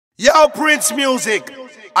Yo, Priince music.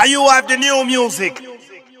 Are you have the new music?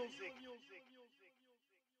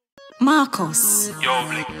 Markus. Yo,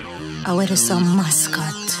 Bling. I wear some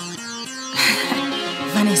mascot.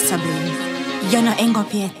 Vanessa, Bling. You're not hang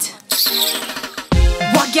up yet.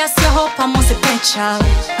 What gas you hope I must be special.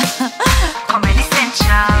 Come in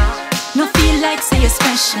essential. No feel like say you're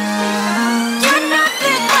special. You're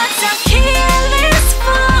nothing but a careless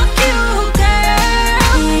fuck you,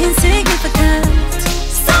 girl. Insignificant.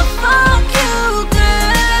 So fuck you,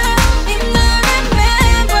 girl. I'm not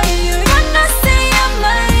remember you. You're not saying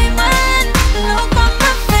my man. Look on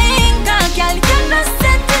my finger, girl. You're not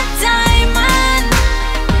set the diamond.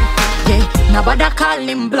 Yeah, nobody call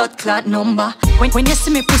him blood clot number. When you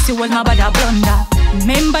see me pussy, well, nobody blunder.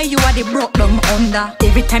 Remember you are the broke down under.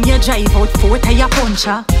 Every time you drive out, 4 tire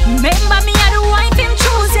puncher. Remember me, I the wife him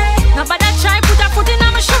choose it. Nobody try put a foot in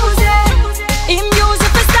my shoes, yeah. Him use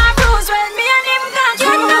it for star rules. Well, me and him got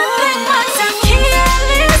you're nothing but a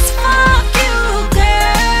careless fuck you,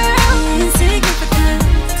 girl. Insignificant.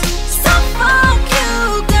 So fuck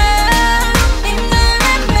you, girl. Him not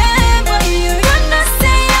remember you. You're not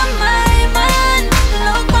saying my man.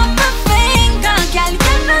 Look on my finger, girl.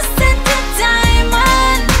 You're not set the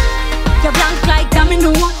diamond. You're blank like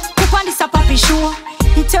Domino. Coop on this a papi show.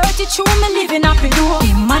 He 32, me living up in door.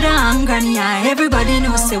 Him mother and granny, yeah, everybody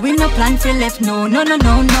know. Say we no plan for left, no.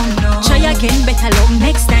 Try again, better luck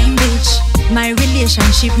next time, bitch. My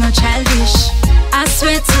relationship no childish. I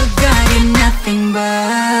swear to God, you're nothing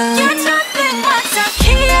but you're nothing but a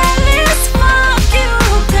careless fuck you,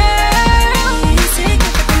 girl.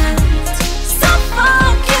 Insignificant. So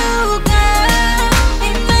fuck you, girl.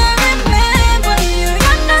 Him not remember you.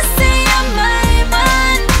 You're not saying my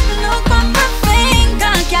man. Look on my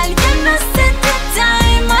finger, girl. You're not set the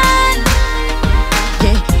diamond.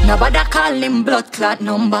 Yeah, nobody call him blood clot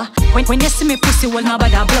number. When you see me pussy, well,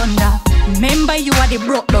 nobody blunder. Remember you are the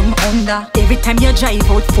broke down under. Every time you drive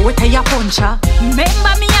out, 4 tire puncher.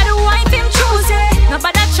 Remember me, I the wife him choose it.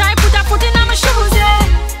 Nobody try put a foot in my shoes, yeah.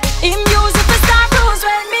 Him use it for star rules.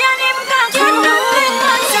 Well, me